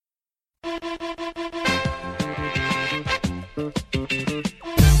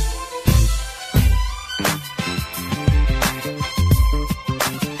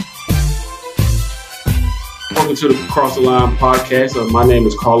to the Cross the Line podcast. My name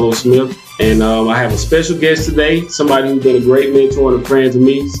is Carlos Smith, and I have a special guest today, somebody who's been a great mentor and a friend to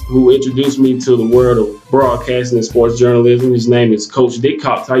me, who introduced me to the world of broadcasting and sports journalism. His name is Coach Dick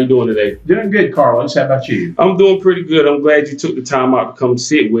Cox. How you doing today? Doing good, Carlos. How about you? I'm doing pretty good. I'm glad you took the time out to come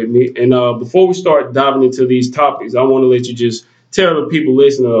sit with me. And before we start diving into these topics, I want to let you just tell the people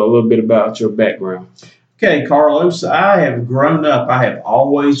listening a little bit about your background. Okay, Carlos, I have grown up. I have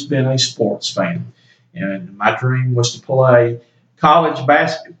always been a sports fan. And my dream was to play college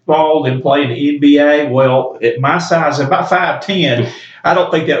basketball and play in the NBA. Well, at my size, about 5'10", I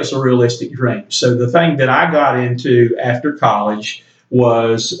don't think that was a realistic dream. So the thing that I got into after college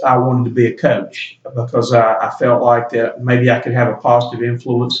was I wanted to be a coach because I felt like that maybe I could have a positive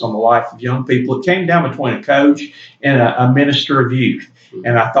influence on the life of young people. It came down between a coach and a minister of youth.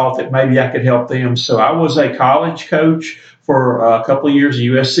 And I thought that maybe I could help them. So I was a college coach for a couple of years at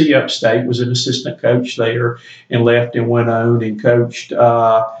USC Upstate, was an assistant coach there, and left and went on and coached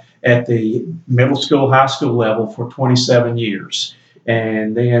at the middle school, high school level for 27 years.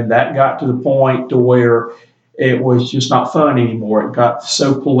 And then that got to the point to where it was just not fun anymore. It got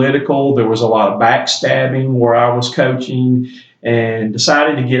so political. There was a lot of backstabbing where I was coaching, and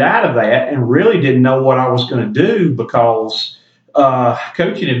decided to get out of that and really didn't know what I was going to do because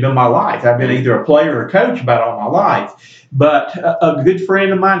coaching had been my life. I've been either a player or a coach about all my life. But a good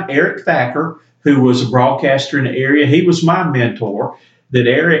friend of mine, Eric Thacker, who was a broadcaster in the area, he was my mentor. That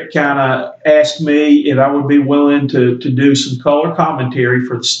Eric kind of asked me if I would be willing to do some color commentary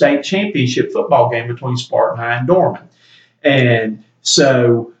for the state championship football game between Spartan High and Dorman. And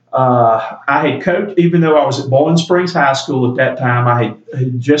so I had coached, even though I was at Bowling Springs High School at that time, I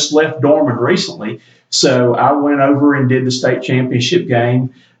had just left Dorman recently. So I went over and did the state championship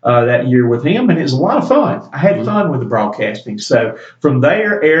game that year with him, and it was a lot of fun. I had fun with the broadcasting. So from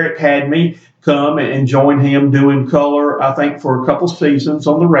there, Eric had me come and join him doing color, I think, for a couple seasons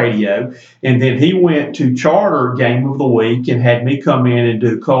on the radio. And then he went to Charter Game of the Week and had me come in and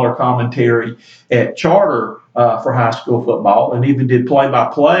do color commentary at Charter for high school football, and even did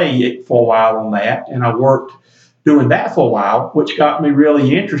play-by-play for a while on that. And I worked doing that for a while, which got me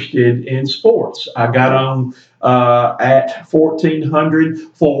really interested in sports. I got on at 1400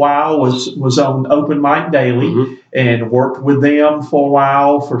 for a while, was on Open Mic Daily, and worked with them for a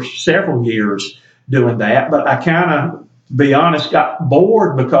while for several years doing that. But I kind of, to be honest, got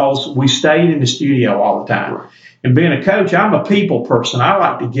bored because we stayed in the studio all the time. Right. And being a coach, I'm a people person. I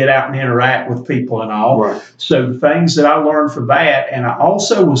like to get out and interact with people and all. Right. So the things that I learned from that, and I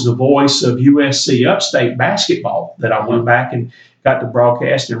also was the voice of USC Upstate basketball that I went back and got to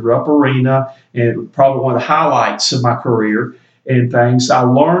broadcast in Rupp Arena, and probably one of the highlights of my career and things. I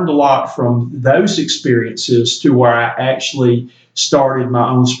learned a lot from those experiences to where I actually started my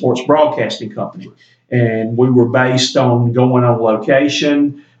own sports broadcasting company. And we were based on going on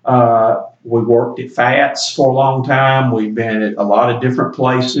location. We worked at FATS for a long time. We've been at a lot of different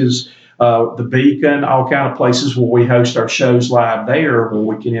places, the Beacon, all kind of places where we host our shows live there where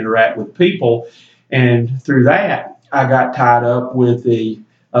we can interact with people. And through that, I got tied up with the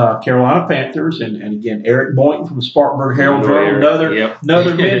Carolina Panthers, and again, Eric Boynton from the Spartanburg Herald-Journal,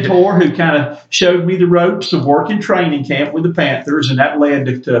 another mentor who kind of showed me the ropes of working training camp with the Panthers, and that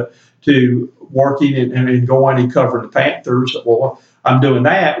led to working and going and covering the Panthers. Well, I'm doing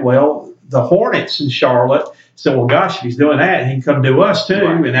that. Well, the Hornets in Charlotte said, well, gosh, if he's doing that, he can come do us too.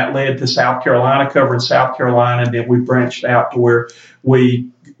 Right. And that led to South Carolina, covering South Carolina. And then we branched out to where we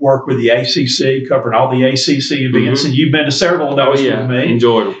work with the ACC, covering all the ACC events. And you've been to several of those with me.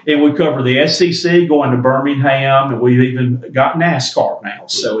 Enjoyed them. And we cover the SEC, going to Birmingham, and we've even got NASCAR now.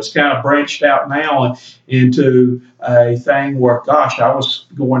 So it's kind of branched out now into a thing where, gosh, I was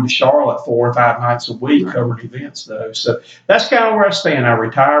going to Charlotte 4 or 5 nights a week covering events, though. So that's kind of where I stand. I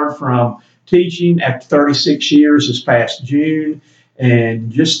retired from teaching after 36 years this past June,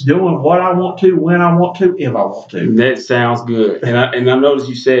 and just doing what I want to, when I want to, if I want to. That sounds good. And I noticed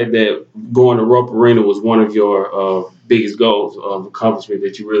you said that going to Rupp Arena was one of your biggest goals of accomplishment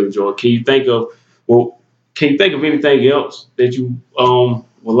that you really enjoyed. Can you think of anything else that you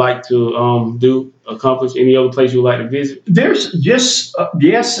would like to accomplish? Any other place you would like to visit? There's just,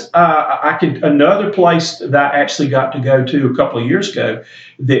 I could, another place that I actually got to go to a couple of years ago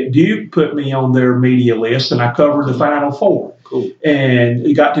that Duke put me on their media list, and I covered the Final Four. Cool. And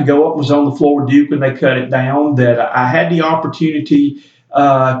you got to go up, was on the floor with Duke when they cut it down, that I had the opportunity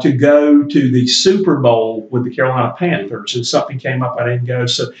to go to the Super Bowl with the Carolina Panthers, and something came up, I didn't go.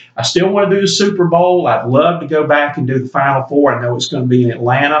 So I still want to do the Super Bowl. I'd love to go back and do the Final Four. I know it's going to be in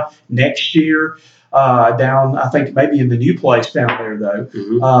Atlanta next year. down, I think maybe in the new place down there,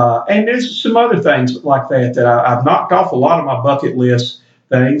 though. And there's some other things like that I've knocked off a lot of my bucket list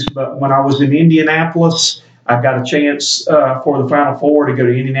things. But when I was in Indianapolis, I got a chance for the Final Four to go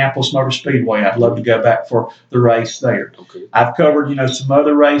to Indianapolis Motor Speedway. I'd love to go back for the race there. Okay. I've covered, some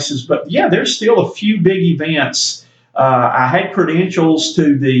other races, but yeah, there's still a few big events. I had credentials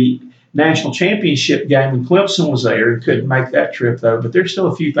to the national championship game when Clemson was there and couldn't make that trip though. But there's still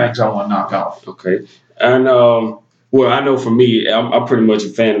a few things I want to knock off. Okay, and well, I know for me, I'm pretty much a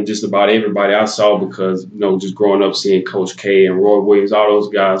fan of just about everybody I saw because just growing up seeing Coach K and Roy Williams, all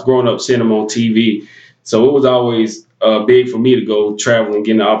those guys, growing up seeing them on TV. So it was always big for me to go travel and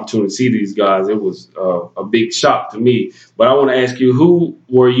get an opportunity to see these guys. It was a big shock to me. But I want to ask you, who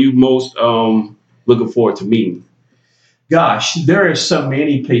were you most looking forward to meeting? Gosh, there are so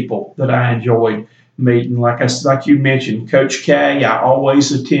many people that I enjoyed meeting. Like you mentioned, Coach K, I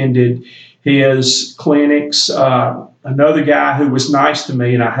always attended his clinics. Another guy who was nice to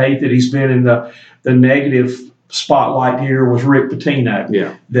me, and I hate that he's been in the negative spotlight here, was Rick Pitino.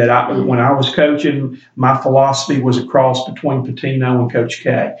 Yeah. When I was coaching, my philosophy was a cross between Pitino and Coach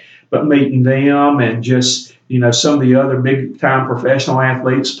K. But meeting them and just some of the other big-time professional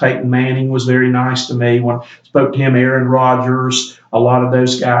athletes, Peyton Manning was very nice to me. When I spoke to him, Aaron Rodgers, a lot of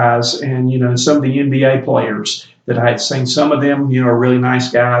those guys, and some of the NBA players that I had seen. Some of them, are really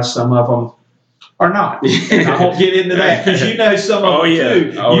nice guys. Some of them are not. I won't get into that because some of them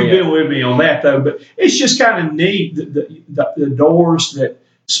too. You've been with me on that though. But it's just kind of neat the doors that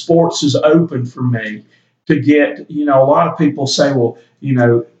sports has opened for me to get. A lot of people say, well,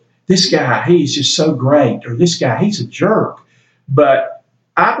 this guy, he's just so great, or this guy, he's a jerk. But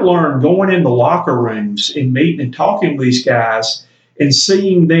I've learned going in the locker rooms and meeting and talking to these guys and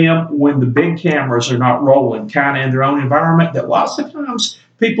seeing them when the big cameras are not rolling, kind of in their own environment, that lots of times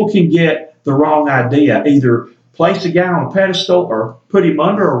people can get the wrong idea, either place a guy on a pedestal or put him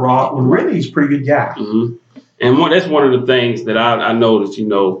under a rock when really he's a pretty good guy. Mm-hmm. And that's one of the things that I noticed,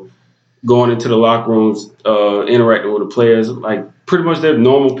 going into the locker rooms, interacting with the players, like pretty much they're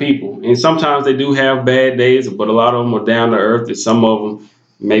normal people. And sometimes they do have bad days, but a lot of them are down to earth. And some of them,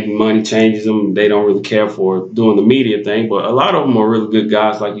 maybe money changes them. They don't really care for doing the media thing. But a lot of them are really good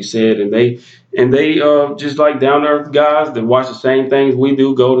guys, like you said. And they just like down to earth guys that watch the same things we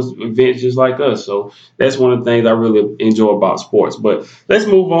do, go to events just like us. So that's one of the things I really enjoy about sports. But let's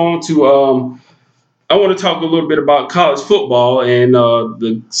move on to I want to talk a little bit about college football and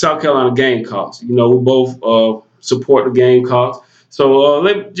the South Carolina Gamecocks. We both support the Gamecocks.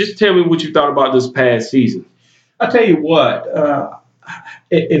 So just tell me what you thought about this past season. I'll tell you what,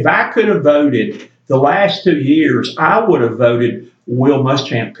 if I could have voted the last 2 years, I would have voted Will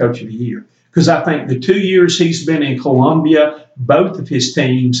Muschamp Coach of the Year. Because I think the 2 years he's been in Columbia, both of his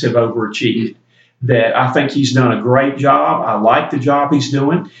teams have overachieved. That I think he's done a great job. I like the job he's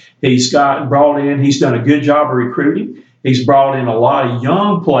doing. He's done a good job of recruiting. He's brought in a lot of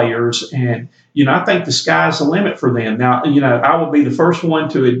young players, and I think the sky's the limit for them. Now, I will be the first one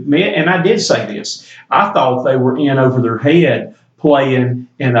to admit, and I did say this, I thought they were in over their head playing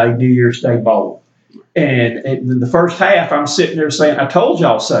in a New Year's Day Bowl. And in the first half, I'm sitting there saying, I told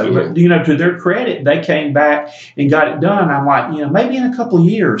y'all so. But, to their credit, they came back and got it done. I'm like, maybe in a couple of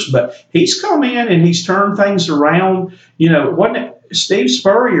years. But he's come in and he's turned things around. Wasn't it Steve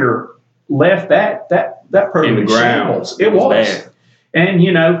Spurrier left that program in the ground? It was. Bad. And,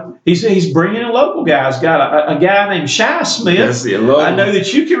 he's bringing in local guys. Got a guy named Shi Smith. Yes, I know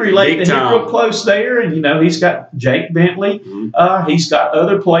that you can relate Big to him time. real close there. And, he's got Jake Bentley. Mm-hmm. He's got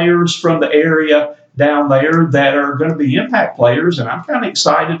other players from the area down there that are going to be impact players. And I'm kind of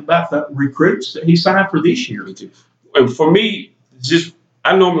excited about the recruits that he signed for this year. And for me,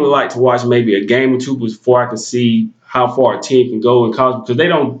 I normally like to watch maybe a game or two before I can see how far a team can go in college because they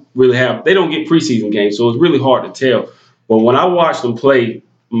don't get preseason games. So it's really hard to tell. But when I watched them play,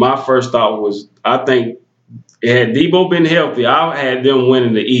 my first thought was, I think had Debo been healthy, I had them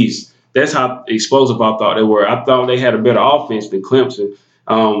winning the East. That's how explosive I thought they were. I thought they had a better offense than Clemson.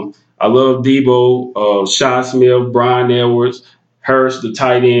 I love Debo, Shi Smith, Brian Edwards, Hurst, the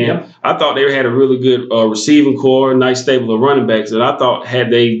tight end. Yep. I thought they had a really good receiving core, nice stable of running backs. And I thought had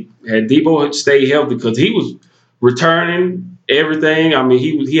Debo stayed healthy because he was returning everything. I mean,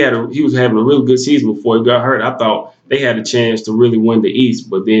 he was having a really good season before he got hurt. I thought they had a chance to really win the East,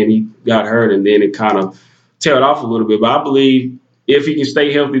 but then he got hurt, and then it kind of tailed off a little bit. But I believe if he can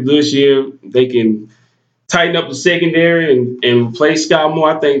stay healthy this year, they can tighten up the secondary and replace Scott Moore,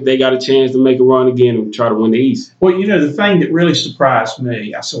 I think they got a chance to make a run again and try to win the East. Well, the thing that really surprised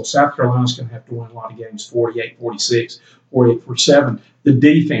me, I saw South Carolina's going to have to win a lot of games, 48-46, 48-47. The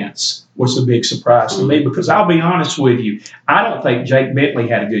defense was a big surprise to me because I'll be honest with you, I don't think Jake Bentley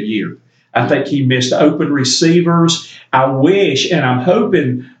had a good year. I think he missed open receivers. I wish, and I'm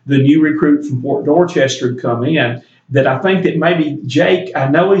hoping the new recruit from Fort Dorchester would come in, that I think that maybe Jake, I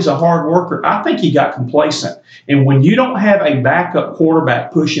know he's a hard worker. I think he got complacent. And when you don't have a backup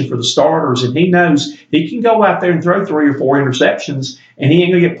quarterback pushing for the starters and he knows he can go out there and throw 3 or 4 interceptions and he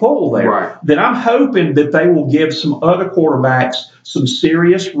ain't going to get pulled there, right, then I'm hoping that they will give some other quarterbacks some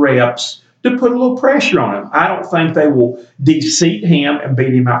serious reps to put a little pressure on him. I don't think they will de-seat him and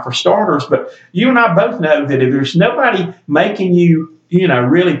beat him out for starters, but you and I both know that if there's nobody making you,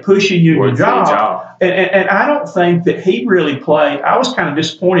 really pushing you in your job. And I don't think that he really played. I was kind of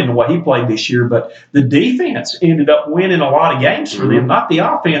disappointed in the way he played this year, but the defense ended up winning a lot of games for them, not the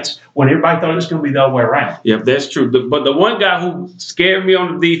offense, when everybody thought it was going to be the other way around. Yeah, that's true. But the one guy who scared me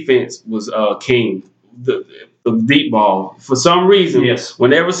on the defense was King, the deep ball. For some reason, yes,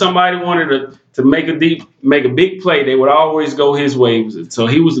 whenever somebody wanted to make a big play, they would always go his way. So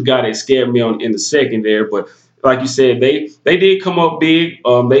he was the guy that scared me in the secondary. But like you said, they did come up big.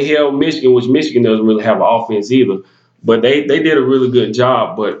 They held Michigan, which Michigan doesn't really have an offense either. But they did a really good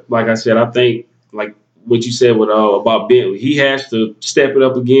job. But like I said, I think like what you said about Bentley, he has to step it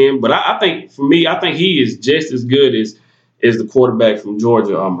up again. But I think for me, I think he is just as good as the quarterback from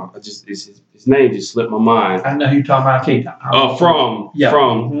Georgia. His name just slipped my mind. I know who you're talking about.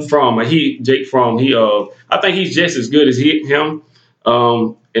 Jake Fromm. I think he's just as good as him.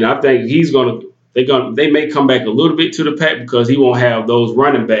 And I think they may come back a little bit to the pack because he won't have those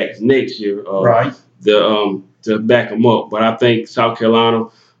running backs next year, right? To back him up. But I think South Carolina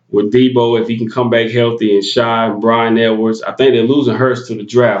with Debo, if he can come back healthy, and Shy and Brian Edwards, I think they're losing Hurst to the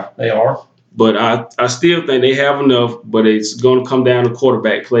draft. They are. But I still think they have enough, but it's going to come down to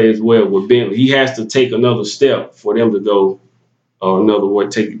quarterback play as well with Bentley. He has to take another step for them to go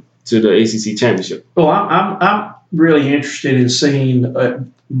take it to the ACC championship. Well, I'm really interested in seeing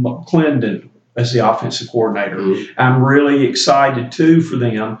Clendon as the offensive coordinator. Mm-hmm. I'm really excited, too, for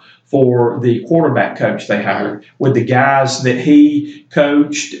them for the quarterback coach they hired with the guys that he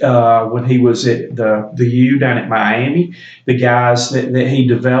coached when he was at the U down at Miami, the guys that he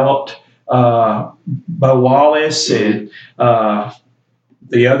developed, Bo Wallace and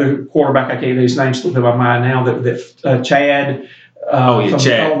the other quarterback, I can't think of his name, slipping my mind now, that Chad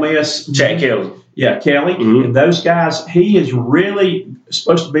Chad. Ole Miss. Chad Kelly. Yeah, Kelly. Mm-hmm. And those guys, he is really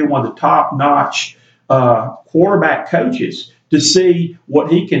supposed to be one of the top-notch quarterback coaches to see what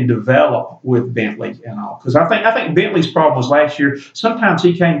he can develop with Bentley and all. Because I think Bentley's problem was last year, sometimes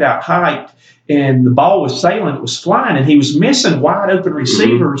he came out hyped and the ball was sailing, it was flying, and he was missing wide-open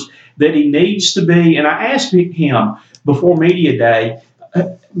receivers that he needs to be. And I asked him before media day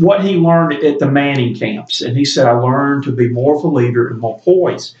what he learned at the Manning camps. And he said, I learned to be more of a leader and more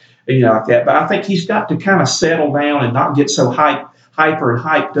poised, like that. But I think he's got to kind of settle down and not get so hyper and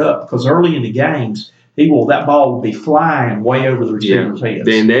hyped up, because early in the games, that ball will be flying way over the receiver's heads.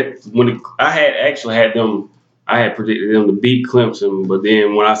 Then I had predicted them to beat Clemson, but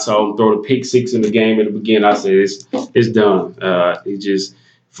then when I saw him throw the pick six in the game at the beginning, I said it's done.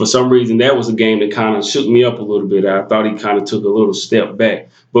 For some reason, that was a game that kind of shook me up a little bit. I thought he kind of took a little step back.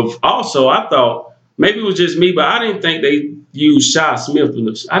 But also, I thought maybe it was just me, but I didn't think they used Shi Smith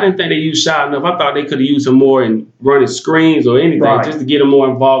enough. I didn't think they used Shi enough. I thought they could have used him more in running screens or anything, just to get him more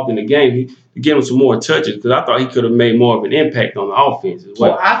involved in the game, to get him some more touches, because I thought he could have made more of an impact on the offense as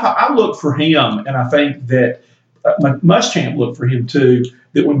well. Well, I looked for him, and I think that Muschamp looked for him too,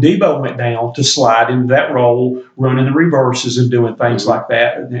 that when Debo went down, to slide into that role, running the reverses and doing things like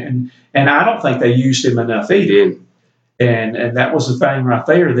that. And I don't think they used him enough either. And that was the thing right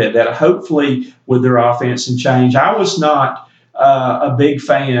there, that hopefully with their offense and change. I was not a big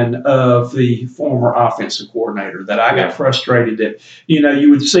fan of the former offensive coordinator, that I got frustrated that, you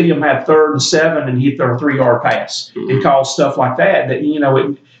would see him have 3rd and 7 and he'd throw a 3-yard pass and call stuff like that,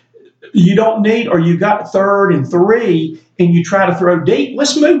 you don't need, or you got 3rd and 3 and you try to throw deep.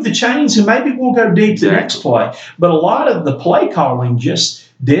 Let's move the chains and maybe we'll go deep the next play. But a lot of the play calling just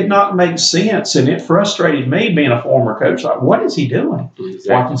did not make sense, and it frustrated me being a former coach. Like, what is he doing? Exactly.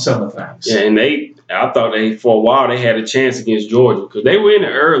 Watching some of the things. Yeah, and I thought for a while they had a chance against Georgia because they were in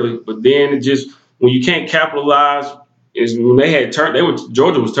it early, but then it just, when you can't capitalize, is when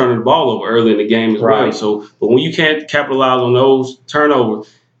Georgia was turning the ball over early in the game as well. So, but when you can't capitalize on those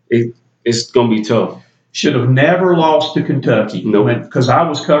turnovers, it's going to be tough. should have never lost to Kentucky. Nope. Because I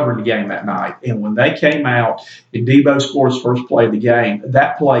was covering the game that night. And when they came out and Debo scored his first play of the game,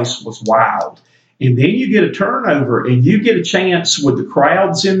 that place was wild. And then you get a turnover and you get a chance with the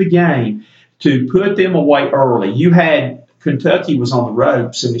crowds in the game to put them away early. You had Kentucky was on the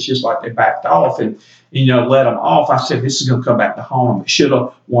ropes, and it's just like they backed off and let them off. I said, this is going to come back to home. Should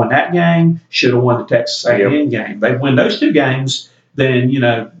have won that game, should have won the Texas A&M game. They win those two games, then,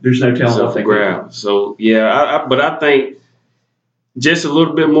 there's no telling what they can do. So, but I think just a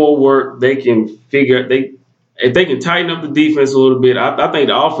little bit more work, they can if they can tighten up the defense a little bit, I think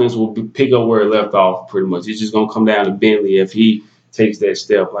the offense will pick up where it left off pretty much. It's just going to come down to Bentley if he takes that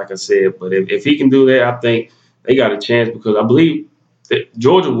step, like I said. But if he can do that, I think they got a chance because I believe that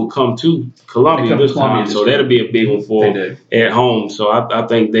Georgia will come to Columbia this time. So that'll be a big one for them at home. So I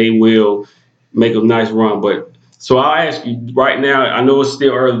think they will make a nice run. But so I'll ask you right now, I know it's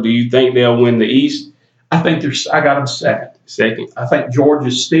still early. Do you think they'll win the East? I think I got them second. Second. I think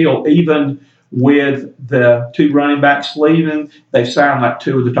Georgia's still, even with the two running backs leaving, they signed like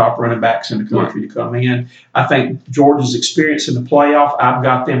two of the top running backs in the country to come in. I think Georgia's experience in the playoff, I've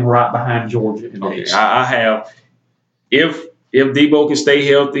got them right behind Georgia in the East. I have. If Debo can stay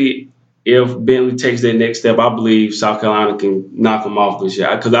healthy, if Bentley takes that next step, I believe South Carolina can knock him off this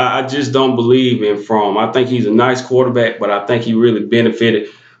year. Because I just don't believe in Fromm. I think he's a nice quarterback, but I think he really benefited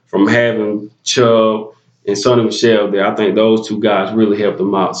from having Chubb and Sonny Michel there. I think those two guys really helped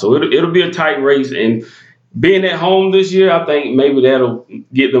them out. So it'll be a tight race. And being at home this year, I think maybe that'll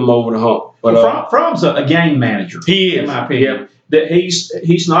get them over the hump. But Fromm's a game manager. He is, in my opinion. That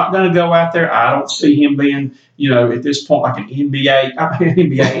he's not going to go out there. I don't see him being, at this point like an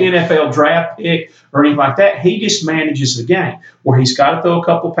NFL draft pick or anything like that. He just manages the game where he's got to throw a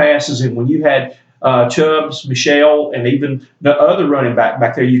couple passes. And when you had Chubbs, Michelle, and even the other running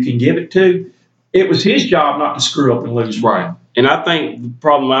back there you can give it to, it was his job not to screw up and lose. Right. And I think the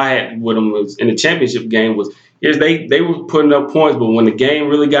problem I had with him was in the championship game is they were putting up points, but when the game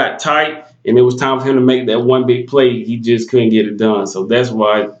really got tight and it was time for him to make that one big play, he just couldn't get it done. So that's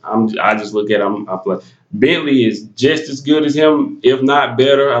why I just look at him. Bentley is just as good as him, if not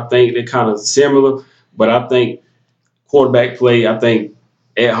better. I think they're kind of similar, but I think quarterback play,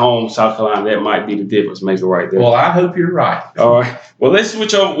 at home, South Carolina, that might be the difference maker right there. Well, I hope you're right. All right. Well, let's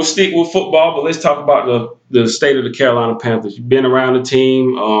switch over. We'll stick with football, but let's talk about the state of the Carolina Panthers. You've been around the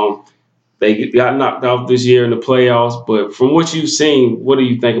team. They got knocked off this year in the playoffs, but from what you've seen, what do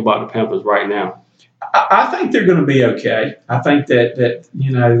you think about the Panthers right now? I think they're going to be okay. I think that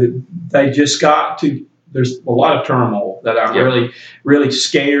they just got to. There's a lot of turmoil that I'm really, really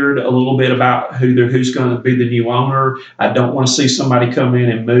scared a little bit about who's going to be the new owner. I don't want to see somebody come in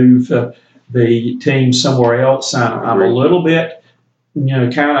and move the team somewhere else. I'm a little bit,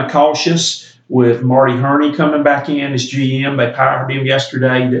 kind of cautious with Marty Herney coming back in as GM. They hired him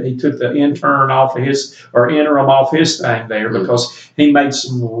yesterday. He took the interim off his thing there because he made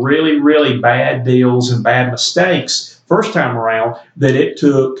some really, really bad deals and bad mistakes first time around that it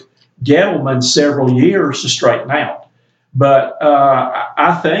took Gettleman several years to straighten out. But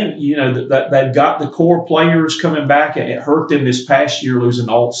I think, that they've got the core players coming back. It hurt them this past year losing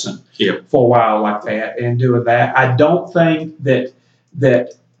Olsen for a while like that and doing that. I don't think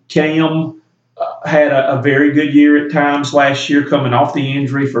that Cam had a very good year at times last year coming off the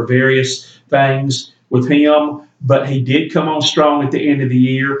injury for various things with him. But he did come on strong at the end of the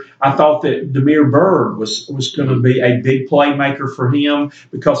year. I thought that Damiere Byrd was going to be a big playmaker for him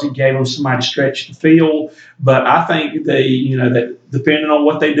because he gave him somebody to stretch the field. But I think that depending on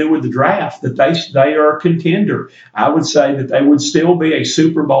what they do with the draft, that they are a contender. I would say that they would still be a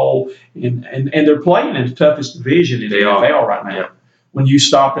Super Bowl, and they're playing in the toughest division in the NFL right now. Yeah. When you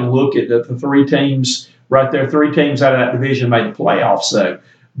stop and look at the three teams right there, 3 teams out of that division made the playoffs. So,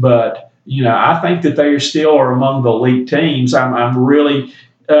 but I think that they still are among the elite teams. I'm really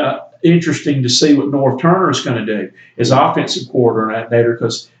interesting to see what North Turner is going to do as offensive coordinator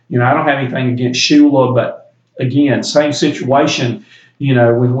because, I don't have anything against Shula, but again, same situation,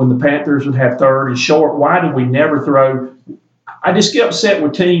 when the Panthers would have third and short, why do we never throw? I just get upset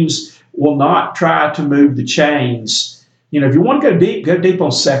when teams will not try to move the chains. If you want to go deep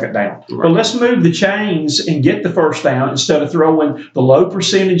on second down. Right. But let's move the chains and get the first down instead of throwing the low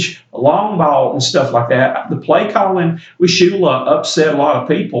percentage long ball and stuff like that. The play calling with Shula upset a lot of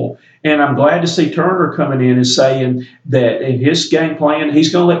people, and I'm glad to see Turner coming in and saying that in his game plan,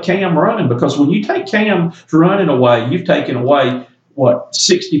 he's going to let Cam run because when you take Cam's running away, you've taken away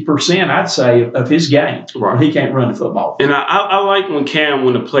 60%, I'd say, of his game. Right. He can't run the football. And I like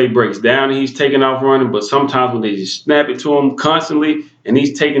when the play breaks down and he's taking off running, but sometimes when they just snap it to him constantly and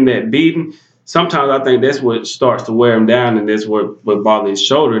he's taking that beating, sometimes I think that's what starts to wear him down, and that's what bothers his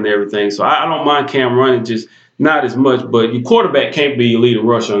shoulder and everything. So I don't mind Cam running, just not as much. But your quarterback can't be your leading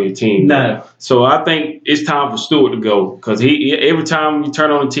rusher on your team. No. So I think it's time for Stewart to go, because he every time you turn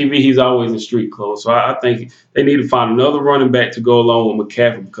on the TV, he's always in street clothes. So I think they need to find another running back to go along with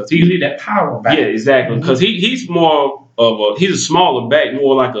McCaffrey, because you need that power back. Yeah, exactly. Because he's more of he's a smaller back,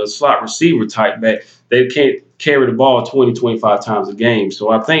 more like a slot receiver type back. They can't carry the ball 20, 25 times a game. So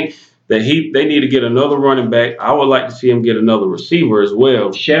I think that they need to get another running back. I would like to see him get another receiver as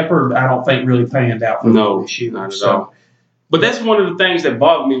well. Shepard, I don't think really panned out for this year. Not at all. But that's one of the things that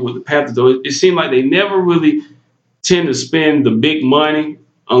bothered me with the Panthers, though. It seemed like they never really tend to spend the big money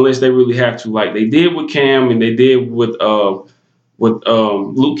unless they really have to, like they did with Cam and they did with Luke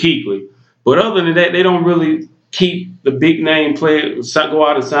Kuechly. But other than that, they don't really keep the big name players, go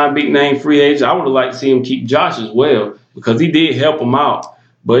out and sign big name free agents. I would have liked to see him keep Josh as well, because he did help him out.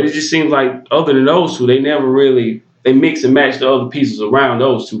 But it just seems like other than those two, they never really they mix and match the other pieces around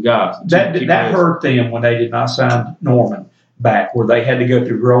those two guys. That hurt them when they did not sign Norman back, where they had to go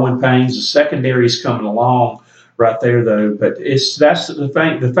through growing pains. The secondary is coming along right there, though. But that's the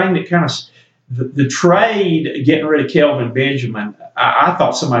thing. The thing that kind of the trade, getting rid of Kelvin Benjamin. I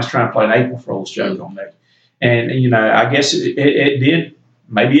thought somebody's trying to play an April Fool's joke on me. And I guess it did.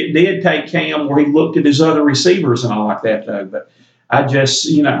 Maybe it did take Cam where he looked at his other receivers and all like that, though. But I just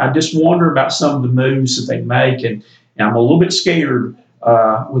wonder about some of the moves that they make, and I'm a little bit scared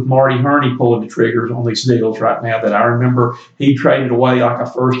with Marty Hurney pulling the triggers on these deals right now. That I remember he traded away like a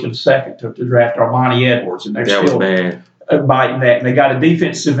first and a second to draft Armani Edwards, and they're still biting that. And they got a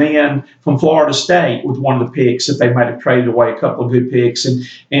defensive end from Florida State with one of the picks that they might have traded away, a couple of good picks, and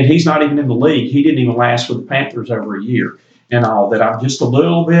he's not even in the league. He didn't even last for the Panthers over a year, and all that. I'm just a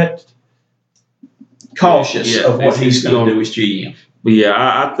little bit cautious of what he's going to do as GM. But yeah,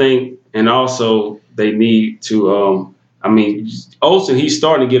 I think, and also they need to. Olsen, he's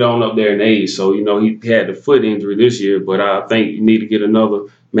starting to get on up there in age, so he had the foot injury this year. But I think you need to get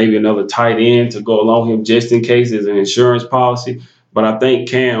maybe another tight end to go along him just in case there's an insurance policy. But I think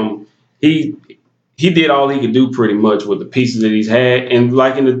Cam, he did all he could do pretty much with the pieces that he's had. And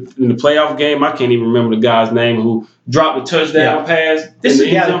like in the playoff game, I can't even remember the guy's name who dropped the touchdown pass. This is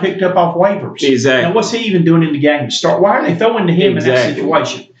the guy that picked up off waivers. Exactly. Now, what's he even doing in the game to start? Why are they throwing to him in that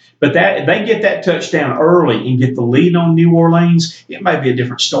situation? But if they get that touchdown early and get the lead on New Orleans, it may be a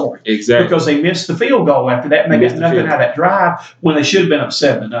different story. Exactly. Because they missed the field goal after that, and they got nothing out of that drive when they should have been up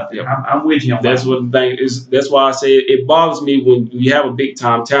 7-0. Yep. I'm with you on that. That's what the thing is. That's why I say it bothers me when you have a big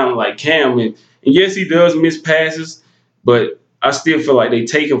time talent like Cam, and yes, he does miss passes, but I still feel like they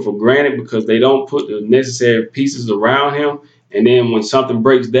take him for granted because they don't put the necessary pieces around him. And then when something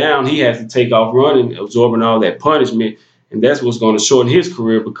breaks down, he has to take off running, absorbing all that punishment. And that's what's going to shorten his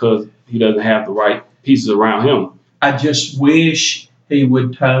career because he doesn't have the right pieces around him. I just wish he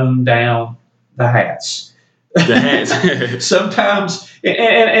would tone down the hats. The hats. Sometimes,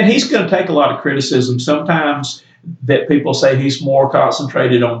 and he's going to take a lot of criticism. Sometimes that people say he's more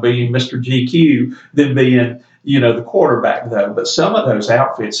concentrated on being Mr. GQ than being, the quarterback, though. But some of those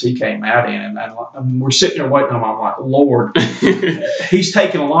outfits he came out in, and we're sitting there waiting on him. I'm like, Lord, he's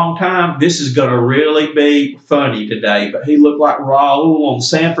taking a long time. This is going to really be funny today. But he looked like Raul on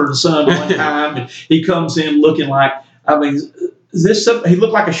Sanford and Son one time, and he comes in looking like, he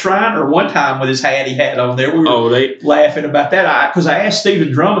looked like a Shriner one time with his hat he had on there. We were laughing about that. Because I asked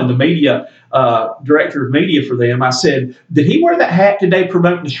Stephen Drummond, the media director of media for them, I said, did he wear that hat today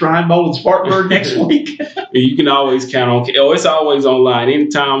promoting the Shrine Bowl in Spartanburg next week? You can always count on it's always online.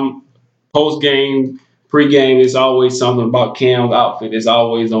 Anytime, post-game, pre-game, it's always something about Cam's outfit. It's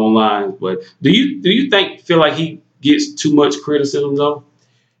always online. But do you feel like he gets too much criticism, though?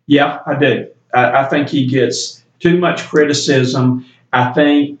 Yeah, I do. I think he gets too much criticism. I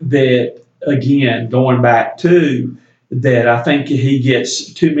think that, again, going back to that, I think he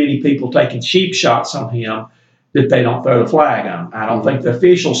gets too many people taking cheap shots on him that they don't throw the flag on. I don't think the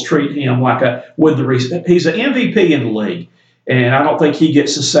officials treat him like he's an MVP in the league, and I don't think he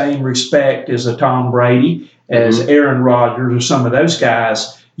gets the same respect as a Tom Brady, as Aaron Rodgers, or some of those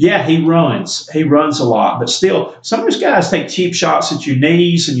guys. Yeah, he runs a lot, but still, some of those guys take cheap shots at your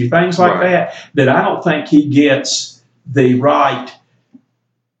knees and your things like that I don't think he gets the right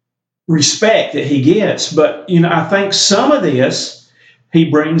respect that he gets. But, I think some of this he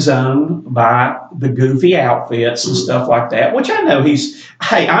brings on by the goofy outfits and stuff like that, which I know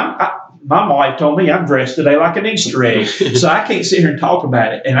my wife told me I'm dressed today like an Easter egg, so I can't sit here and talk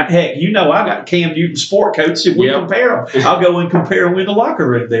about it. And I got Cam Newton sport coats and we compare them. I'll go and compare them in the locker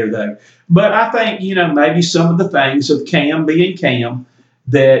room there, though. But I think, maybe some of the things of Cam being Cam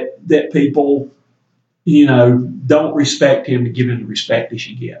that people, don't respect him to give him the respect he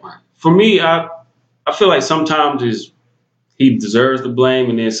should get. For me, I feel like sometimes he deserves the blame,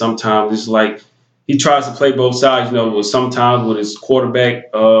 and then sometimes it's like he tries to play both sides. Sometimes with his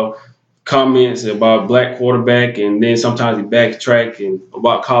quarterback comments about black quarterback, and then sometimes he backtrack and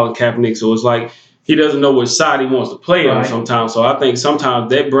about Colin Kaepernick. So it's like he doesn't know which side he wants to play on sometimes. So I think sometimes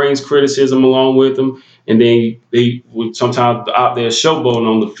that brings criticism along with him. And then they sometimes out there showboating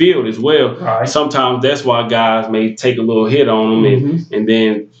on the field as well. Right. Sometimes that's why guys may take a little hit on them, and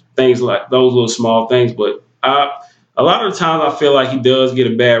then things like those little small things. But a lot of the times I feel like he does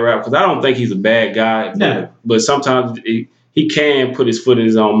get a bad rap because I don't think he's a bad guy. No. But sometimes he can put his foot in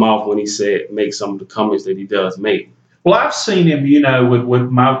his own mouth when he make some of the comments that he does make. Well, I've seen him, with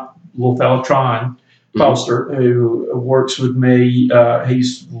my little fellow Tron Foster, who works with me.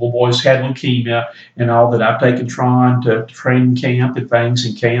 He's the little boy's had leukemia and all that. I've taken Tron to training camp and things,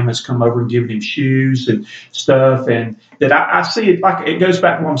 and Cam has come over and given him shoes and stuff. And that I see it like it goes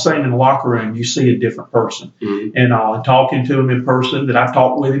back to what I'm saying in the locker room. You see a different person, and talking to him in person. That I've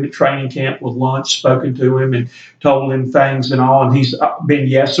talked with him at training camp with lunch, spoken to him and told him things and all. And he's been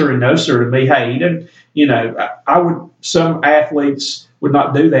yes sir and no sir to me. Hey, he didn't. I would. Some athletes would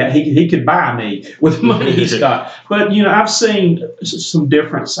not do that. He could buy me with the money he's got. But, I've seen some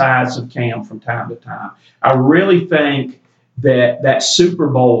different sides of Cam from time to time. I really think that Super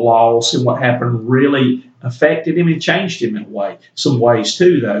Bowl loss and what happened really affected him and changed him in a way. Some ways,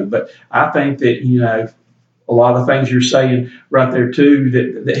 too, though. But I think that, a lot of the things you're saying right there,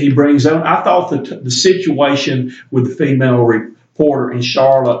 too, that he brings on. I thought that the situation with the female reporter in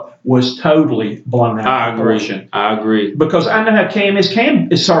Charlotte was totally blown out of proportion. I agree. Because I know how Cam is.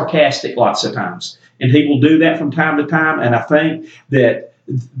 Cam is sarcastic lots of times, and he will do that from time to time. And I think that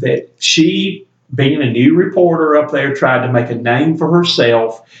she, being a new reporter up there, tried to make a name for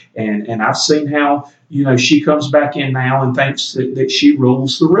herself. And I've seen how, she comes back in now and thinks that she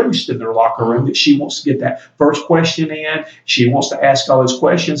rules the roost in their locker room, that she wants to get that first question in. She wants to ask all those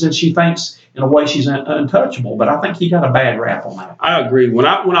questions, and she thinks, in a way, she's untouchable. But I think he got a bad rap on that. I agree. When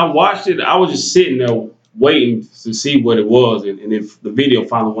I watched it, I was just sitting there waiting to see what it was. And if the video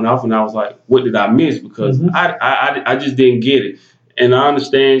finally went off, and I was like, what did I miss? Because I just didn't get it. And I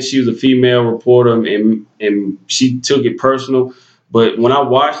understand she was a female reporter, and she took it personal. But when I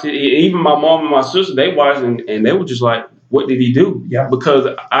watched it, even my mom and my sister, they watched it, and they were just like, what did he do? Yeah. Because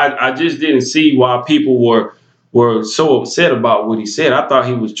I just didn't see why people were so upset about what he said. I thought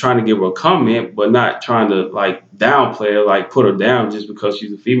he was trying to give her a comment, but not trying to downplay her, put her down just because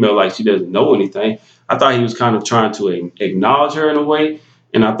she's a female, like she doesn't know anything. I thought he was kind of trying to acknowledge her in a way,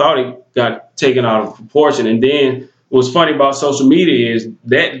 and I thought it got taken out of proportion. And then what's funny about social media is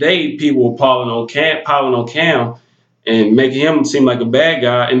that day people were piling on Cam and making him seem like a bad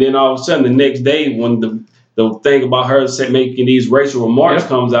guy, and then all of a sudden the next day when the thing about her making these racial remarks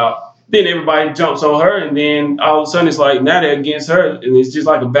comes out, then everybody jumps on her, and then all of a sudden it's like now they're against her, and it's just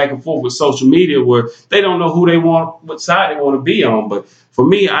like a back and forth with social media where they don't know what side they want to be on. But for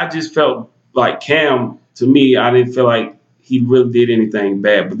me, I just felt like Cam, to me, I didn't feel like he really did anything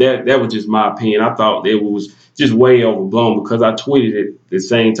bad. But that was just my opinion. I thought it was just way overblown because I tweeted it at the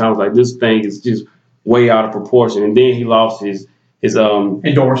same time. I was like, this thing is just way out of proportion. And then he lost his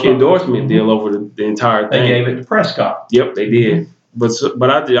endorsement deal over the entire thing. They gave it to Prescott. Yep, they did. But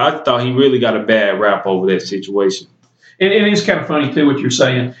I thought he really got a bad rap over that situation. And it is kind of funny, too, what you're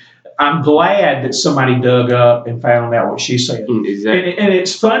saying. I'm glad that somebody dug up and found out what she said. Exactly. And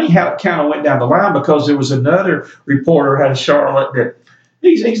it's funny how it kind of went down the line because there was another reporter out of Charlotte that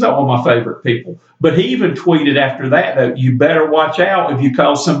he's not one of my favorite people. But he even tweeted after that, though, you better watch out if you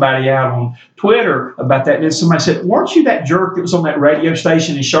call somebody out on Twitter about that. And then somebody said, weren't you that jerk that was on that radio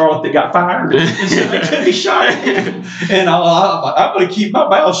station in Charlotte that got fired? And so they could be shot at him. And I'm going to keep my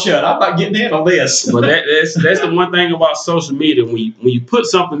mouth shut. I'm not getting in on this. But that's the one thing about social media. When you put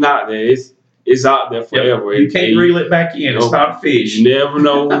something out there, it's out there forever. You can't reel it back in. It's not a fish. You never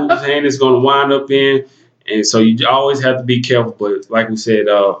know whose hand it's going to wind up in. And so you always have to be careful. But like we said,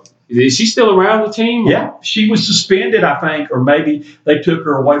 is she still around the team? Yeah, she was suspended, I think, or maybe they took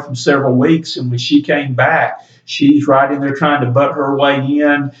her away from several weeks. And when she came back, she's right in there trying to butt her way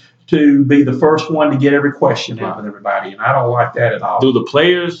in to be the first one to get every question in with everybody. And I don't like that at all. Do the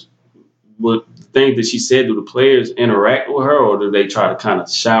players, the thing that she said, do the players interact with her, or do they try to kind of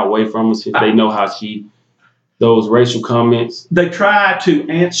shy away from her since they know how those racial comments? They try to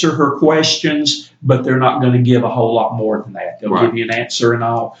answer her questions, but they're not going to give a whole lot more than that. They'll give you an answer and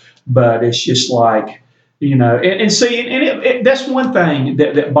all, but it's just like, and see, and that's one thing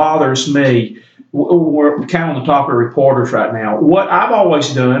that bothers me we're kind of on the topic of reporters right now. What I've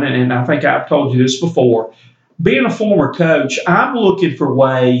always done, and I think I've told you this before, being a former coach, I'm looking for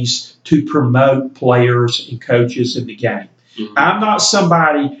ways to promote players and coaches in the game. Mm-hmm. I'm not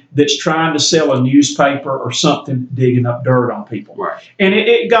somebody that's trying to sell a newspaper or something digging up dirt on people. Right. And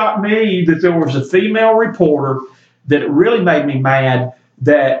it got me that there was a female reporter that really made me mad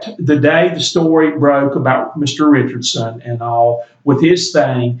that the day the story broke about Mr. Richardson and all with his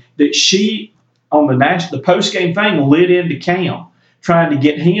thing, that she, on the post-game thing, lit into Cam, trying to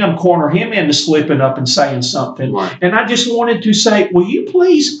get him, corner him into slipping up and saying something. Right. And I just wanted to say, will you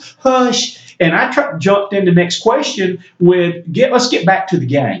please hush? And I jumped into the next question with, let's get back to the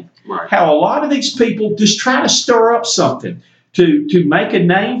game. Right. How a lot of these people just try to stir up something to make a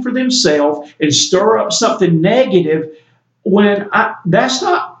name for themselves and stir up something negative when that's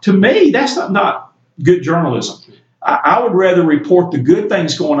not good journalism. I would rather report the good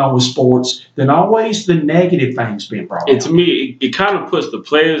things going on with sports than always the negative things being brought up. And to me, it kind of puts the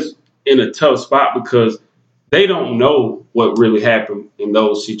players in a tough spot because they don't know what really happened in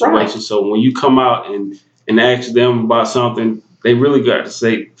those situations. Right. So when you come out and ask them about something, they really got to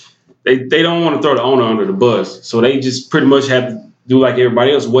say they don't want to throw the owner under the bus. So they just pretty much have to do like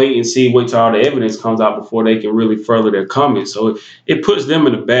everybody else, wait till all the evidence comes out before they can really further their comments. So it puts them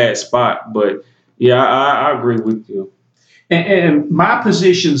in a bad spot. But yeah, I agree with you. And my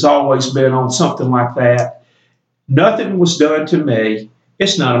position's always been on something like that. Nothing was done to me.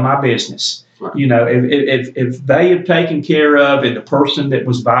 It's none of my business. Right. You know, if they have taken care of and the person that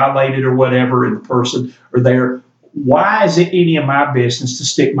was violated or whatever and the person are there, why is it any of my business to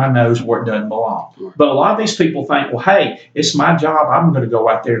stick my nose where it doesn't belong? Right. But a lot of these people think, well, hey, it's my job. I'm going to go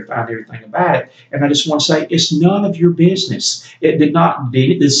out there and find everything about it. And I just want to say, it's none of your business.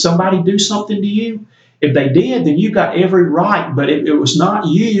 Did somebody do something to you? If they did, then you got every right. But if it was not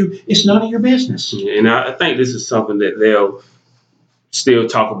you, it's none of your business. And I think this is something that they'll still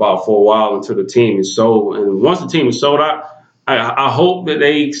talk about for a while until the team is sold. And once the team is sold out, I hope that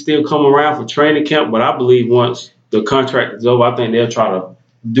they still come around for training camp. But I believe once the contract is over, I think they'll try to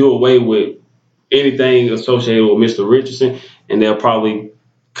do away with anything associated with Mr. Richardson, and they'll probably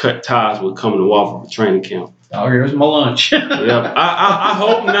cut ties with coming to Wofford for training camp. Oh, here's my lunch. Yeah, I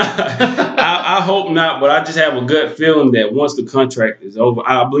hope not. I hope not, but I just have a gut feeling that once the contract is over,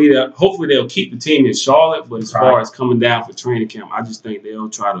 I believe that hopefully they'll keep the team in Charlotte, but as far as coming down for training camp, I just think they'll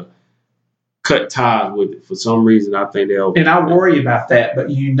try to cut ties with it. For some reason, I think they'll. And I worry about that,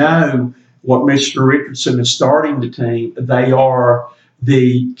 but you know what Mr. Richardson is starting the team. They are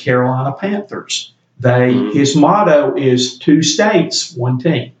the Carolina Panthers. His motto is 2 states, 1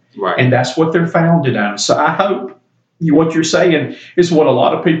 team. Right. And that's what they're founded on. So I hope what you're saying is what a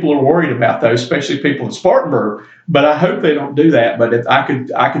lot of people are worried about, though, especially people in Spartanburg. But I hope they don't do that. But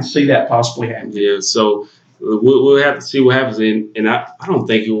I could see that possibly happening. Yeah, so we'll have to see what happens. And I don't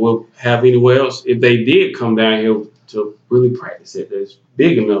think it will have anywhere else. If they did come down here to really practice it, that's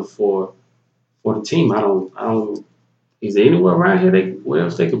big enough for the team. I don't. Is there anywhere around here where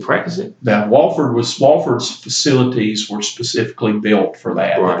else they could practice it? Now, Wofford's facilities were specifically built for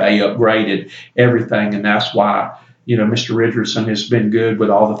that. Right. They upgraded everything, and that's why Mr. Richardson has been good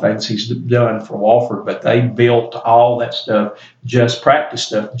with all the things he's done for Wofford. But they built all that stuff, practice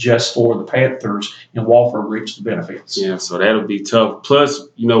stuff, just for the Panthers, and Wofford reaped the benefits. Yeah, so that'll be tough. Plus,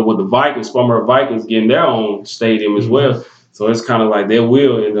 with the Vikings, Spartanburg Vikings getting their own stadium as well. So it's kind of like they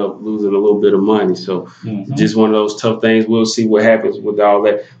will end up losing a little bit of money. So just one of those tough things. We'll see what happens with all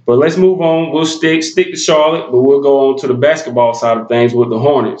that. But let's move on. We'll stick to Charlotte, but we'll go on to the basketball side of things with the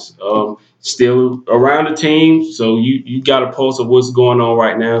Hornets. Still around the team, so you got a pulse of what's going on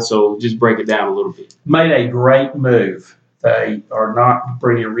right now. So just break it down a little bit. Made a great move. They are not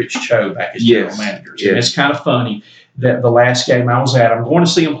bringing Rich Cho back as general managers. Yes. And it's kind of funny that the last game I was at, I'm going to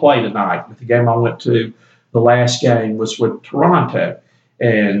see him play tonight, but the game I went to, the last game was with Toronto.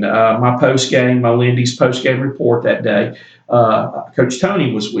 And my Lindy's post-game report that day, Coach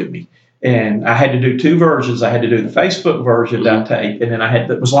Tony was with me. And I had to do 2 versions. I had to do the Facebook version that I taped, and then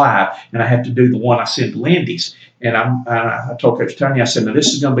that was live, and I had to do the one I sent to Lindy's. And I told Coach Tony, I said, now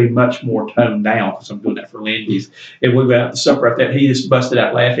this is going to be much more toned down because I'm doing that for Lindy's. And we went out to supper after that. He just busted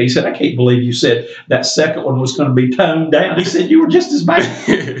out laughing. He said, I can't believe you said that second one was going to be toned down. He said, you were just as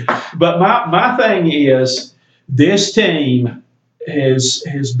bad. But my thing is, this team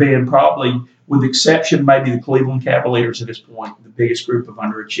has been probably, with the exception maybe the Cleveland Cavaliers at this point, the biggest group of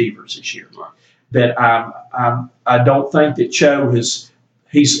underachievers this year. Right. That I don't think that Cho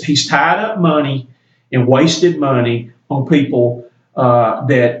he's tied up money and wasted money on people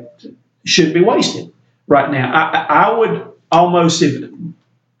that should be wasted right now. I would almost, if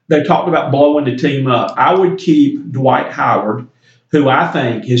they talked about blowing the team up. I would keep Dwight Howard, who I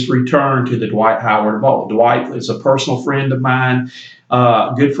think has returned to the Dwight Howard of old. Dwight is a personal friend of mine,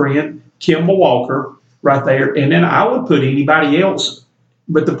 good friend. Kemba Walker right there. And then I would put anybody else.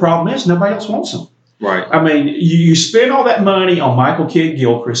 But the problem is nobody else wants them. Right. I mean, you spend all that money on Michael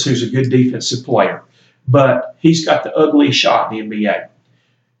Kidd-Gilchrist, who's a good defensive player, but he's got the ugly shot in the NBA.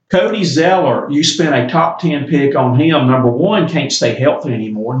 Cody Zeller, you spent a top 10 pick on him. Number one, can't stay healthy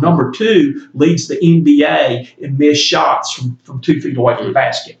anymore. Number two, leads the NBA in missed shots from 2 feet away from the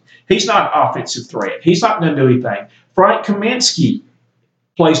basket. He's not an offensive threat. He's not going to do anything. Frank Kaminsky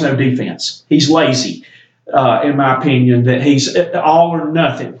plays no defense. He's lazy, in my opinion, that he's all or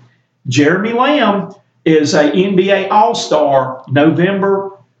nothing. Jeremy Lamb is an NBA All-Star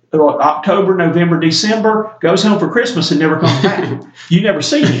October, November, December, goes home for Christmas and never comes back. You never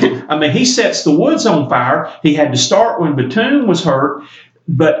see him. I mean, he sets the woods on fire. He had to start when Batum was hurt,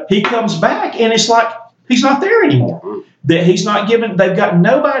 but he comes back and it's like he's not there anymore. That he's not given. They've got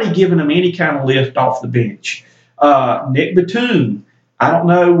nobody giving him any kind of lift off the bench. Nick Batum, I don't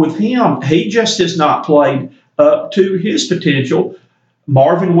know with him. He just has not played up to his potential.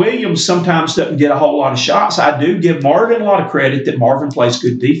 Marvin Williams sometimes doesn't get a whole lot of shots. I do give Marvin a lot of credit that Marvin plays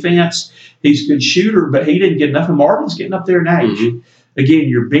good defense. He's a good shooter, but he didn't get enough. And Marvin's getting up there in age. Mm-hmm. Again,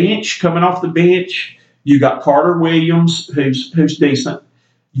 your bench, coming off the bench, you got Carter Williams, who's decent.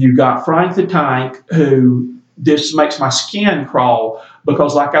 You got Frank the Tank, who this makes my skin crawl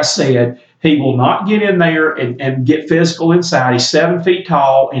because, like I said, he will not get in there and get physical inside. He's 7 feet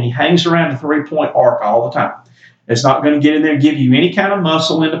tall, and he hangs around the three-point arc all the time. It's not going to get in there and give you any kind of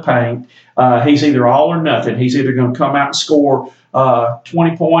muscle in the paint. He's either all or nothing. He's either going to come out and score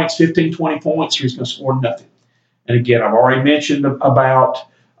 20 points, 15, 20 points, or he's going to score nothing. And again, I've already mentioned about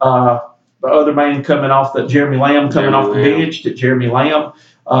the other man coming off, Jeremy Lamb coming off the bench, that Jeremy Lamb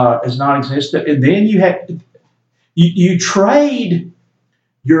is non-existent. And then you trade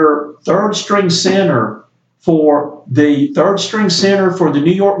your third-string center for the third-string center for the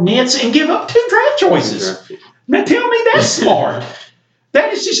New York Nets and give up 2 draft choices. Now tell me that's smart.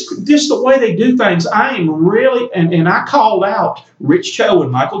 That is just the way they do things. I am really, and I called out Rich Cho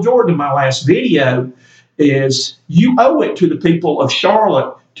and Michael Jordan in my last video, is you owe it to the people of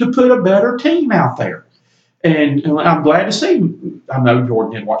Charlotte to put a better team out there. And I'm glad to see, I know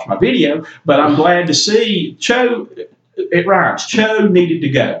Jordan didn't watch my video, but I'm glad to see Cho, it rhymes, Cho needed to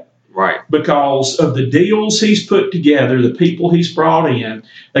go. Right. Because of the deals he's put together, the people he's brought in.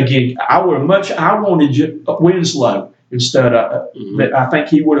 Again, I wanted Winslow instead of that. I think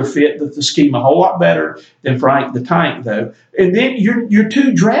he would have fit the scheme a whole lot better than Frank the Tank, though. And then your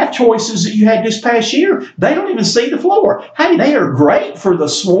 2 draft choices that you had this past year, they don't even see the floor. Hey, they are great for the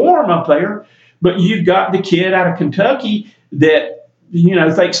swarm up there, but you've got the kid out of Kentucky that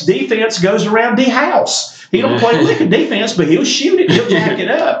thinks defense goes around the house. He don't play lick of defense, but he'll shoot it, he'll jack it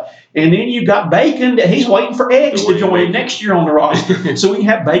up. And then you got Bacon that he's waiting for eggs to join next year on the roster. So we can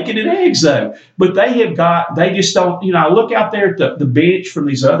have bacon and eggs, though. But they just don't, I look out there at the bench from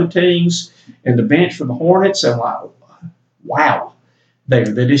these other teams and the bench from the Hornets, and I'm like, wow. I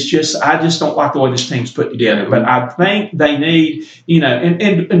just don't like the way this team's put together. But I think they need,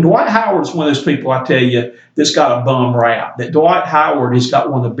 and Dwight Howard's one of those people, I tell you, that's got a bum rap. That Dwight Howard has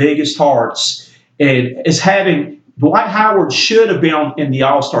got one of the biggest hearts and is having. Dwight Howard should have been in the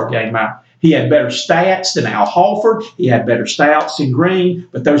All-Star game. He had better stats than Al Horford. He had better stats than Green,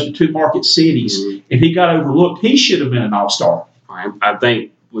 but those are 2 market cities, and he got overlooked. He should have been an All-Star. I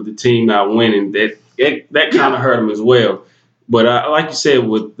think with the team not winning, that kind of hurt him as well. But like you said,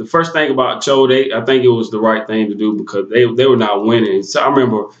 with the first thing about Cho, I think it was the right thing to do because they were not winning. So I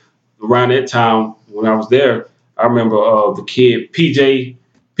remember around that time when I was there, I remember the kid PJ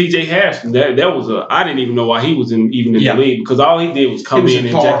Harrison, that was I didn't even know why he was even in the league because all he did was come in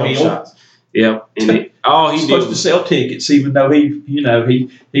and jack up shots. Yeah, and all he did was supposed to sell tickets, even though he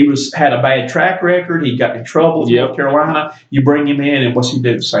had a bad track record. He got in trouble in North Carolina. You bring him in, and what's he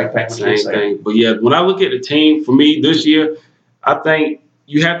do? The same thing. Same thing. But yeah, when I look at the team for me this year, I think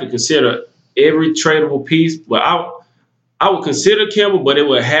you have to consider every tradable piece. But I would consider Kemba, but it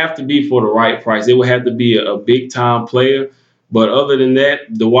would have to be for the right price. It would have to be a big time player. But other than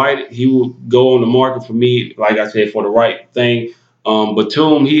that, Dwight, he will go on the market for me, like I said, for the right thing.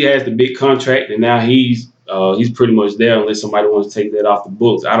 Batum, he has the big contract, and now he's pretty much there unless somebody wants to take that off the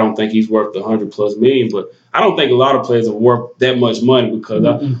books. I don't think he's worth the $100+ million, but I don't think a lot of players are worth that much money because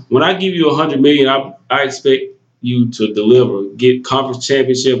when I give you $100 million, I expect you to deliver, get conference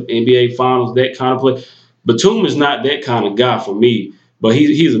championship, NBA finals, that kind of play. Batum is not that kind of guy for me. But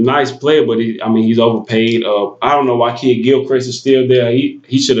he's a nice player, but he's overpaid. I don't know why Kid Gilchrist is still there.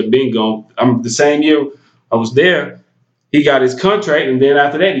 He should have been gone. The same year I was there, he got his contract, and then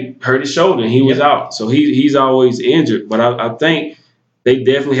after that he hurt his shoulder and he was out. So he's always injured. But I think they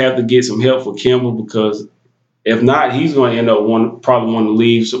definitely have to get some help for Kimball, because if not, he's going to end up probably wanting to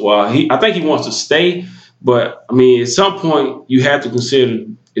leave. So, I think he wants to stay, but at some point you have to consider,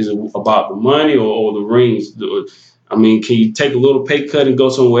 is it about the money or the rings? Can you take a little pay cut and go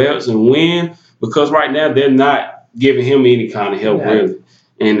somewhere else and win? Because right now they're not giving him any kind of help, really.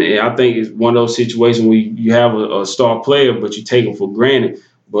 And I think it's one of those situations where you have a star player, but you take him for granted.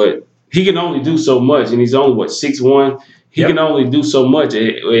 But he can only do so much, and he's only, 6'1". He can only do so much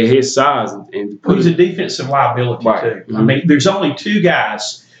at his size. And he's a defensive liability, too. Mm-hmm. There's only two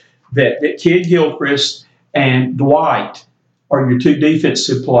guys that Kid Gilchrist and Dwight are your two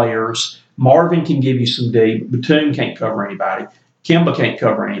defensive players. Marvin can give you some D. Batum can't cover anybody. Kemba can't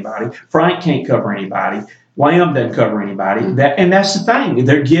cover anybody. Frank can't cover anybody. Lamb doesn't cover anybody. And that's the thing.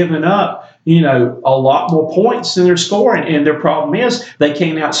 They're giving up, a lot more points than they're scoring. And their problem is they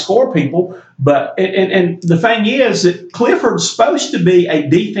can't outscore people. But and the thing is that Clifford's supposed to be a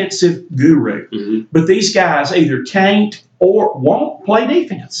defensive guru. Mm-hmm. But these guys either can't or won't play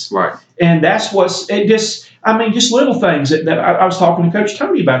defense. Right. And that's just little things that I was talking to Coach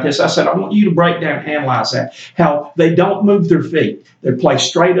Tony about this. I said, I want you to break down and analyze that, how they don't move their feet. They play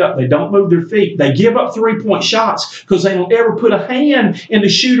straight up. They don't move their feet. They give up 3-point shots because they don't ever put a hand in the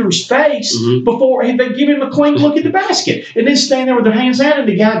shooter's face before they give him a clean look at the basket. And then stand there with their hands out, and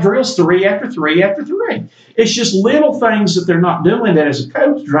the guy drills 3 after 3 after 3. It's just little things that they're not doing that as a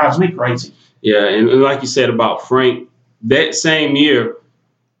coach drives me crazy. Yeah, and like you said about Frank, that same year,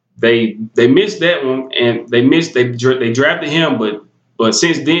 They missed that one, and they drafted him, but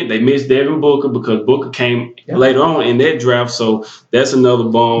since then they missed Devin Booker because Booker came later on in that draft, so that's another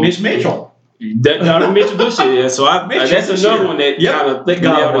bum. Mitch Mitchell. Mitchell Bushey, yeah. So that's another one that kind of they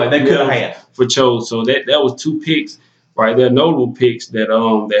got away. They could have had for Chose. So that was 2 picks, right there, notable picks that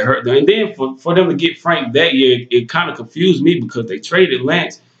hurt them. And then for them to get Frank that year, it kind of confused me because they traded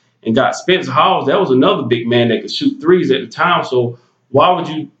Lance and got Spencer Hawes. That was another big man that could shoot threes at the time. So why would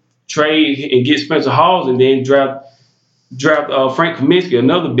you trade and get Spencer Hawes and then draft Frank Kaminsky,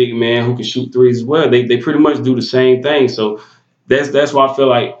 another big man who can shoot threes as well? They pretty much do the same thing. So that's why I feel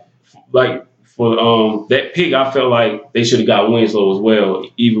like for that pick, I felt like they should have got Winslow as well,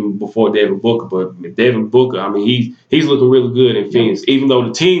 even before Devin Booker. But Devin Booker, he's looking really good in Phoenix. Even though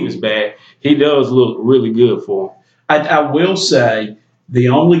the team is bad, he does look really good for him. I will say the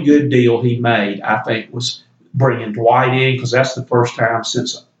only good deal he made, I think, was bringing Dwight in, because that's the first time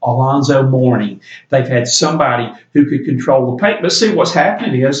since Alonzo Mourning they've had somebody who could control the paint. But see, what's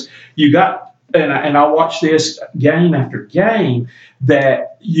happening is you got, and I watch this game after game,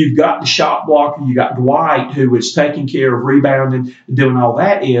 that you've got the shot blocker, you got Dwight who is taking care of rebounding and doing all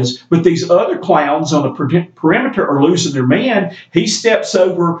that but these other clowns on the perimeter are losing their man. He steps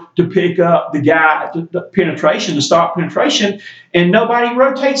over to pick up the guy, the penetration, to stop penetration, and nobody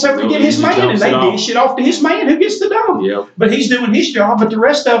rotates over to get his man, and they dish it off to his man who gets the dunk. Yep. But he's doing his job, but the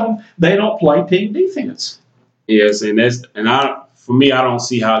rest of them, they don't play team defense. Yes, for me, I don't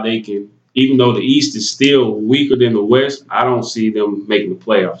see how they can. Even though the East is still weaker than the West, I don't see them making the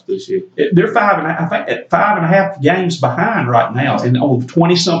playoffs this year. They're 5.5 games behind right now, and on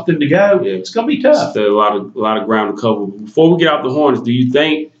 20-something to go. Yeah. It's going to be tough. Still a lot of ground to cover. Before we get out the Hornets, do you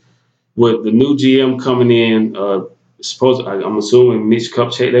think with the new GM coming in, I'm assuming Mitch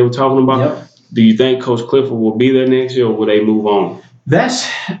Kupchak they were talking about, yep. Do you think Coach Clifford will be there next year, or will they move on?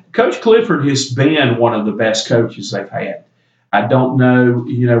 Coach Clifford has been one of the best coaches they've had. I don't know,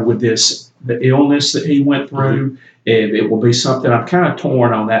 with the illness that he went through, if it will be something. I'm kind of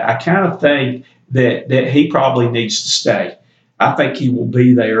torn on that. I kind of think that he probably needs to stay. I think he will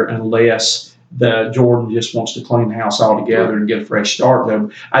be there unless Jordan just wants to clean the house altogether and get a fresh start.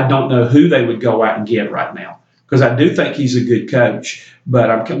 Though I don't know who they would go out and get right now, because I do think he's a good coach. But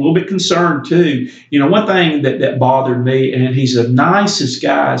I'm a little bit concerned too. One thing that bothered me, and he's the nicest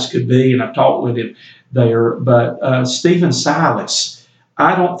guy as could be, and I've talked with him there, but Stephen Silas,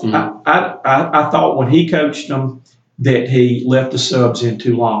 I thought when he coached them that he left the subs in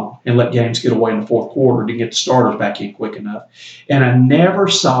too long and let games get away in the fourth quarter to get the starters back in quick enough. And I never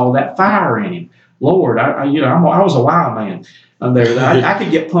saw that fire in him. Lord, I was a wild man there. I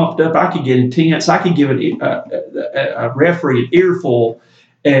could get pumped up. I could get intense. I could give a referee an earful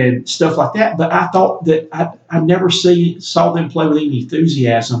and stuff like that. But I thought that I never saw them play with any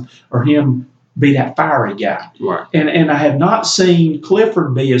enthusiasm or him be that fiery guy. Right. And I have not seen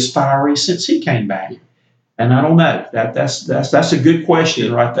Clifford be as fiery since he came back. And I don't know. That's a good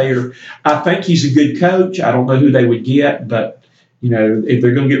question right there. I think he's a good coach. I don't know who they would get, but if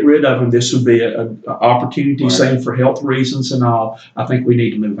they're going to get rid of him, this would be an opportunity, Right. saying for health reasons and all. I think we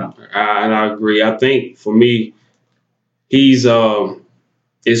need to move on. And I agree. I think for me, he's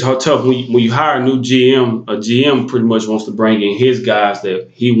it's tough when you hire a new GM. A GM pretty much wants to bring in his guys that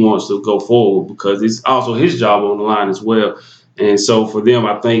he wants to go forward because it's also his job on the line as well. And so for them,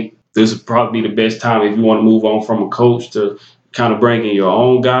 I think this would probably be the best time if you want to move on from a coach to kind of bring in your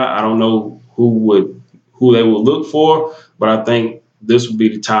own guy. I don't know who they would look for, but I think this would be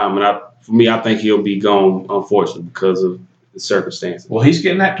the time. And for me, I think he'll be gone, unfortunately, because of the circumstances. Well, he's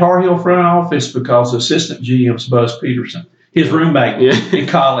getting that Tar Heel front office because assistant GM's Buzz Peterson, his roommate in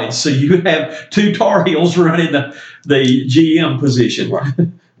college. So you have two Tar Heels running the GM position. Right.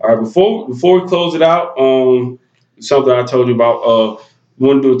 All right. Before we close it out, something I told you about.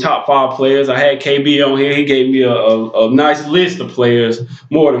 Want to do top 5 players. I had KB on here. He gave me a nice list of players,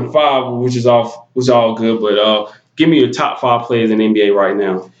 more than 5, which is all good. But give me your top 5 players in the NBA right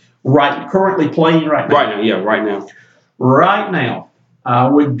now. Currently playing right now. Right now, yeah, right now. Right now, I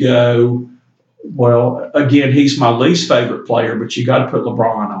would go. Well, again, he's my least favorite player, but you got to put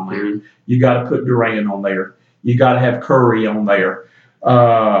LeBron on there. Mm-hmm. You got to put Durant on there. You got to have Curry on there.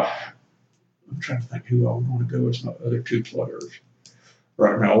 I'm trying to think who I want to go as my other 2 players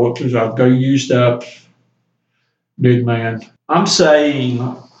right now. What because I've got used up big man. I'm saying.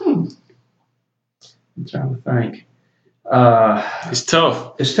 I'm trying to think. It's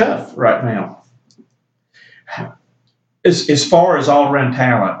tough. It's tough right now. As far as all-around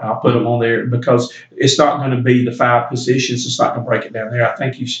talent, I'll put them on there because it's not going to be the 5 positions. It's not going to break it down there. I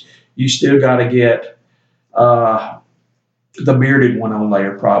think you still got to get the bearded one on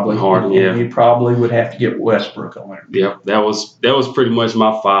there probably. Harden, yeah. You probably would have to get Westbrook on there. Yeah, that was pretty much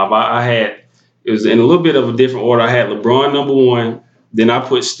my 5. I had it was in a little bit of a different order. I had LeBron number 1. Then I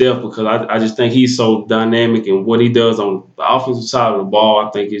put Steph because I just think he's so dynamic and what he does on the offensive side of the ball, I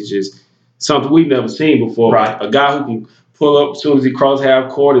think it's just something we've never seen before. Right. A guy who can pull up as soon as he crosses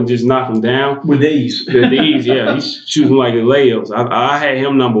half court and just knock him down. With ease. With ease, yeah. He's shooting like layups. I had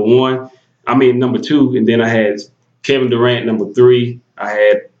him number 2, and then I had Kevin Durant number 3. I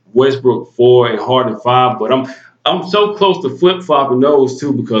had Westbrook 4 and Harden 5, but I'm so close to flip-flopping those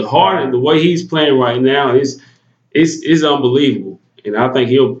 2 because Harden, the way he's playing right now is unbelievable. And I think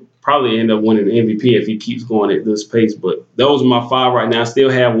he'll probably end up winning the MVP if he keeps going at this pace. But those are my 5 right now. I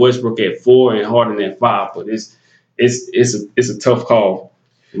still have Westbrook at 4 and Harden at 5. But it's a tough call.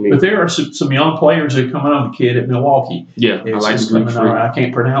 But there are some young players that are coming on. The kid at Milwaukee. Yeah, I like the Greek freak. I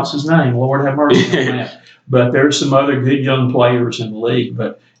can't pronounce his name. Lord have mercy on that. But there's some other good young players in the league.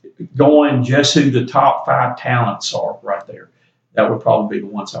 But going just who the top 5 talents are right there. That would probably be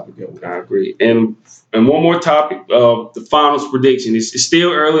the ones I would go with. I agree. And one more topic, the finals prediction. It's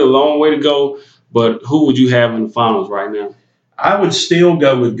still early, a long way to go, but who would you have in the finals right now? I would still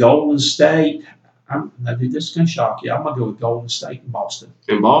go with Golden State. This is going to shock you. I'm going to go with Golden State and Boston.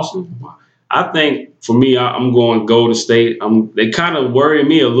 In Boston? I think, for me, I'm going Golden State. They kind of worry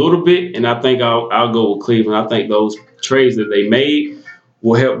me a little bit, and I think I'll go with Cleveland. I think those trades that they made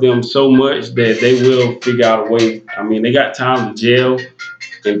will help them so much that they will figure out a way. I mean, they got time to gel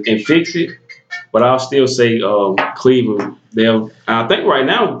and fix it, but I'll still say Cleveland. I think right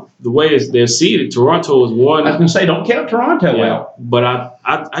now, the way they're seeded, Toronto is 1. I was going to say, don't count Toronto out. But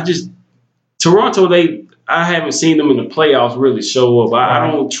I just Toronto, I haven't seen them in the playoffs really show up. I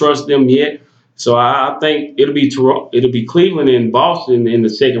don't trust them yet. So I think it'll be Cleveland and Boston in the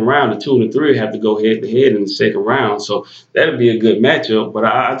second round. The 2 and the 3 have to go head to head in the second round. So that'll be a good matchup. But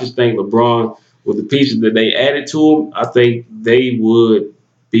I just think LeBron, with the pieces that they added to him, I think they would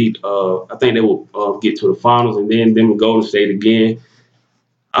beat. I think they will get to the finals, and then them with Golden State again.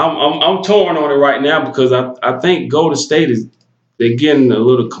 I'm torn on it right now because I think Golden State they're getting a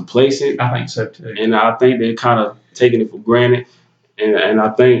little complacent. I think so too. And I think they're kind of taking it for granted. And I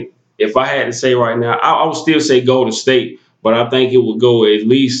think if I had to say right now, I would still say Golden State, but I think it would go at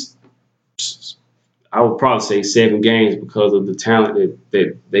least, I would probably say 7 games because of the talent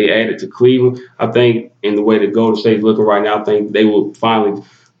that they added to Cleveland. I think in the way that Golden State is looking right now, I think they will finally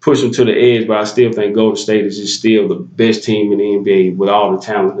push them to the edge, but I still think Golden State is just still the best team in the NBA with all the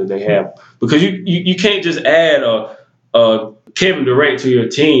talent that they have. Because you can't just add a Kevin Durant to your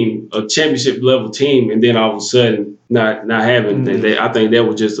team, a championship-level team, and then all of a sudden not having that. I think that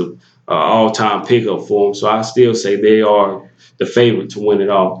was just an all-time pickup for them. So I still say they are the favorite to win it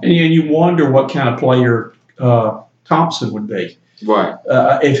all. And you wonder what kind of player Thompson would be. Right.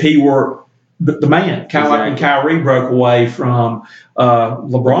 If he were the man, kind of like when Kyrie broke away from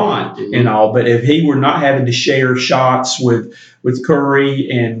LeBron and all. But if he were not having to share shots with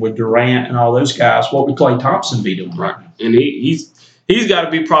Curry and with Durant and all those guys, what would Klay Thompson be doing right now? And he's got to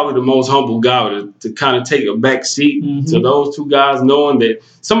be probably the most humble guy to kind of take a back seat to those two guys, knowing that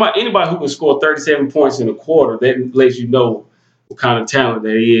anybody who can score 37 points in a quarter, that lets you know what kind of talent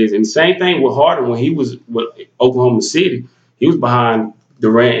that he is. And same thing with Harden when he was with Oklahoma City. He was behind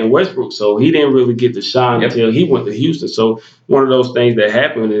Durant and Westbrook, so he didn't really get to shine until he went to Houston. So one of those things that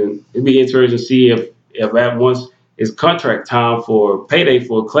happened, and it'd be interesting to see if at once it's contract time for payday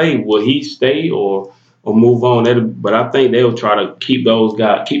for Klay, will he stay or move on? But I think they'll try to keep those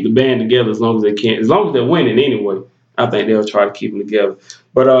guys, keep the band together as long as they can, as long as they're winning anyway. I think they'll try to keep them together.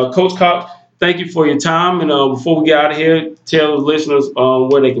 But Coach Cox, thank you for your time. And before we get out of here, tell the listeners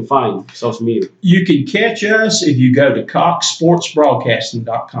where they can find you, social media. You can catch us if you go to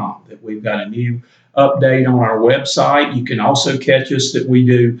CoxSportsBroadcasting.com. That we've got a new update on our website. You can also catch us that we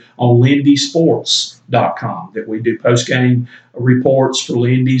do on LindySports.com, that we do post-game reports for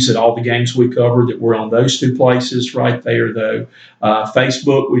Lindy's at all the games we cover, that we're on those two places right there, though.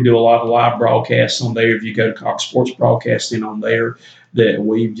 Facebook, we do a lot of live broadcasts on there. If you go to Cox Sports Broadcasting on there, that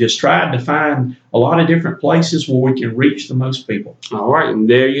we've just tried to find a lot of different places where we can reach the most people. All right, and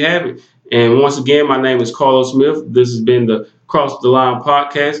there you have it. And once again, my name is Carlos Smith. This has been the Cross the Line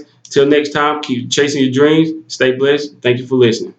podcast. Till next time, keep chasing your dreams. Stay blessed. Thank you for listening.